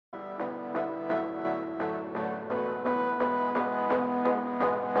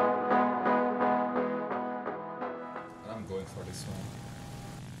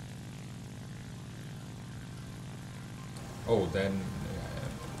Oh, then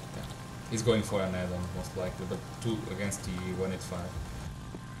yeah. He's going for an add-on most likely, but 2 against the 185.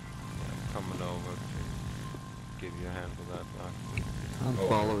 I'm coming over to give you a hand with that guy. I'm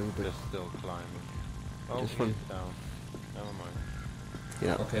following, but just still climbing. Oh, just he's down. Never mind.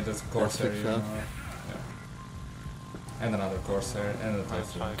 Yeah. Okay, there's a Corsair here now. Yeah. And another Corsair, and a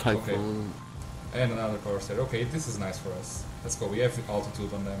Typhoon. Typhoon. Okay. And another Corsair. Okay, this is nice for us. Let's go, we have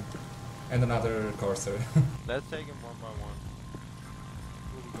altitude on them. And another Corsair. Let's take him one by one.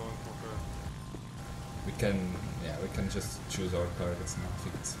 Who are we going for first? We can just choose our targets now. I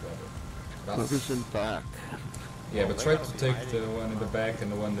think it's rather rough. Whoever's in back. Yeah, but try to take the one in the back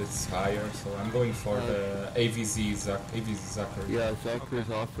and the one that's higher, so I'm going for the AVZ Zucker. Yeah, Zucker's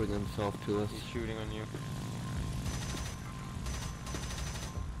offering himself to us. He's shooting on you.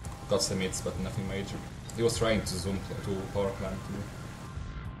 Got some hits, but nothing major. He was trying to zoom to power climb to me.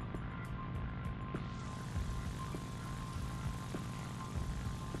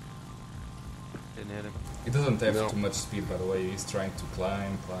 Didn't hit him. He doesn't have too much speed, by the way. He's trying to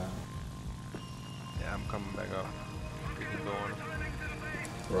climb. Yeah, I'm coming back up. We can go on.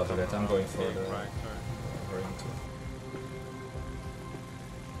 Roger that, I'm going for the right turn. into.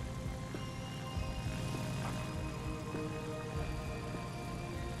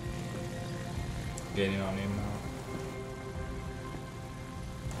 Getting on him now.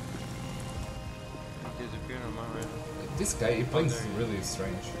 He's disappearing on my radar. This guy, he plays really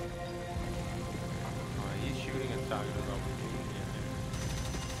strange. He's shooting and targeted over here.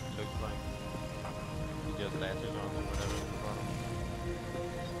 Looks like he just latches on to whatever in front of him.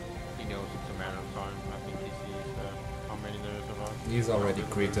 He knows it's a matter of time. I think he sees how many there is of us. He's already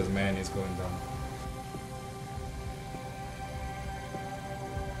created, man, he's going down.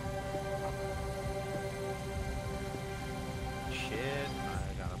 Shit,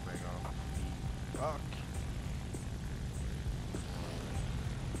 I gotta break off. Fuck.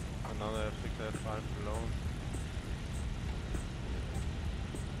 Another F6F5 alone.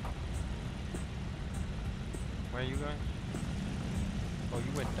 Where are you going? Oh,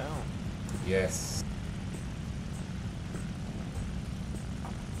 you went down. Yes.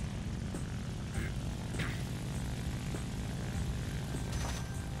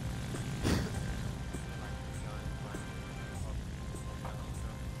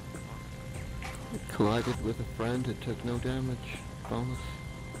 Collided with a friend and took no damage. Bonus.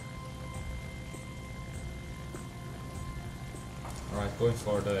 Alright, going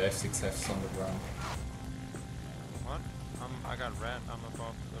for the F6Fs on the ground. What? I got rat. I'm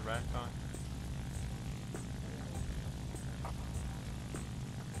above the rat guy.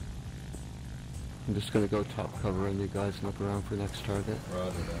 I'm just gonna go top cover and you guys look around for next target.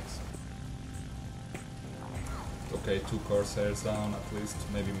 Roger that. Okay, 2 Corsairs down at least,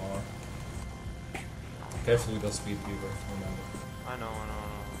 maybe more. Careful with the BlastingBeaver, remember. I know.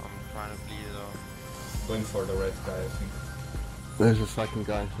 I'm trying to bleed it off. Going for the red guy, I think. There's a second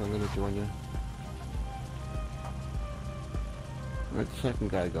guy, so I'm gonna join you. Where'd the second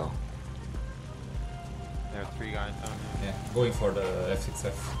guy go? There are 3 guys down here. Yeah, going for the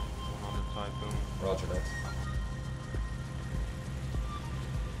F6F. On the Typhoon. Roger that.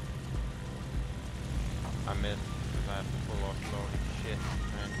 I missed because I had to pull off loading shit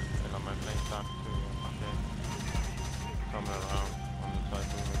and my plane started to coming around on the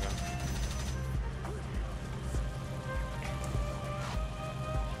Typhoon again.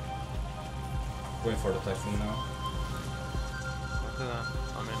 Going for the Typhoon now. Look at that.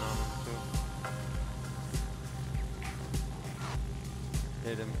 I'm in on him too.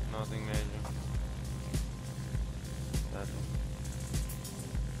 Hit him, nothing major. That's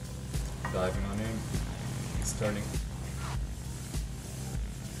Diving on him. He's turning.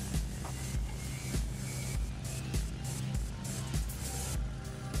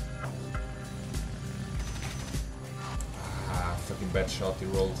 Ah, fucking bad shot, he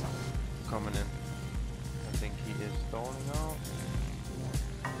rolled. coming in. I think he is stalling out.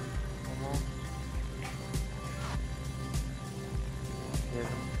 Come on. Hit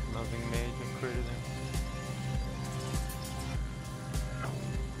him. Nothing major, critted him.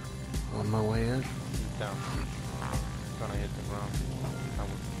 On my way in. He's down. Gonna hit the ground. I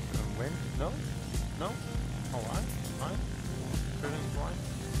would win? No? No? Alright, fine. Crit him twice.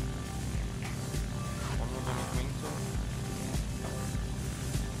 One was on his wingtip.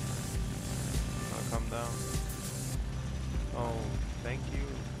 I'll come down. Oh, thank you.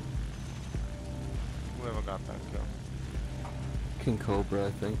 Whoever got that kill. King Cobra,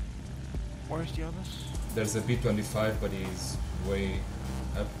 I think. Where's the others? There's a B-25, but he's way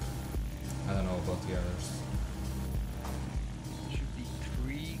up. I don't know about the others. Should be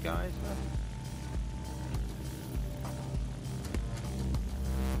 3 guys left.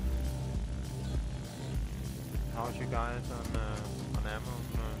 How's you guys on ammo?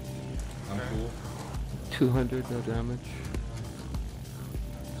 I'm Okay. cool. 200, no damage.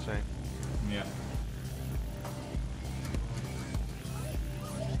 Same. Yeah.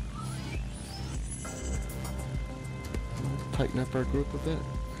 Tighten up our group a bit.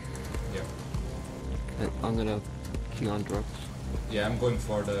 Yeah. Okay, I'm gonna key on drugs. Yeah, I'm going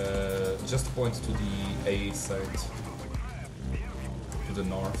for the just point to the A side, to the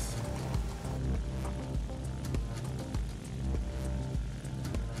north.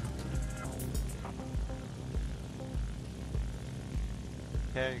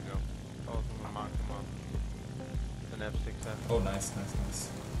 There you go. Also, we'll mark them up. An F6F. Oh, nice, nice, nice.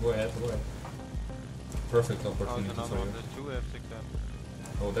 Go ahead, go ahead. Perfect Oh, opportunity there's for another one. you. There's two F6F.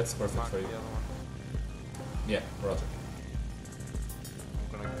 Oh, that's perfect Mark for the you. other one. Yeah, roger.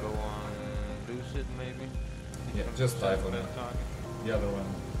 I'm gonna go on Lucid maybe. Yeah, just dive on that it. target. The other one.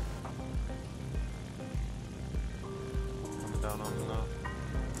 Coming down on the north.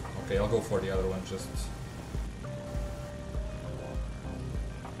 Okay, I'll go for the other one, just...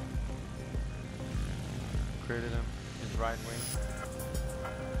 Critted him. His right wing.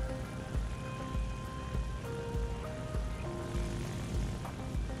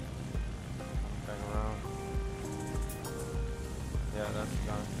 Back around. Yeah, that's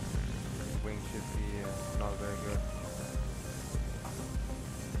gone. His wing should be not very good.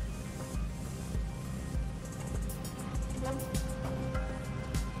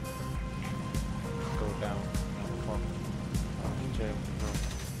 Go down. Fuck. Jail. No.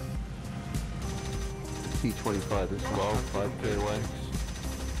 T25 as well, 5k away.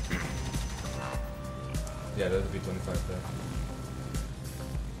 Yeah, that'll be 25 there.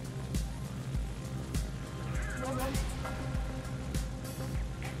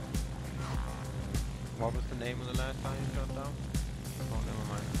 What was the name of the last guy you shot down? Oh, never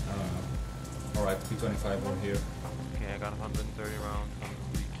mind. I don't know. Alright, P25 over here. Okay, I got 130 rounds. I'm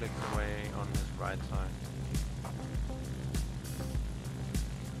 3 clicks away on his right side.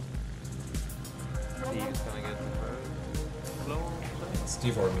 Steve's gonna get the first blow.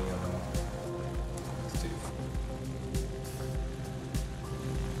 Steve or me, I don't know. Steve.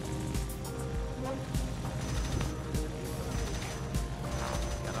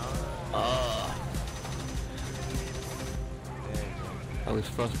 Get out. There you go. I was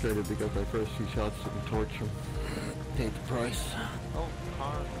frustrated because my first few shots didn't torch him. Paid the price. Oh,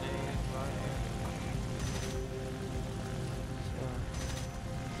 car is right here.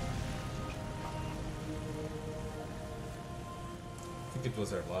 I think it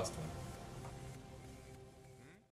was our last one.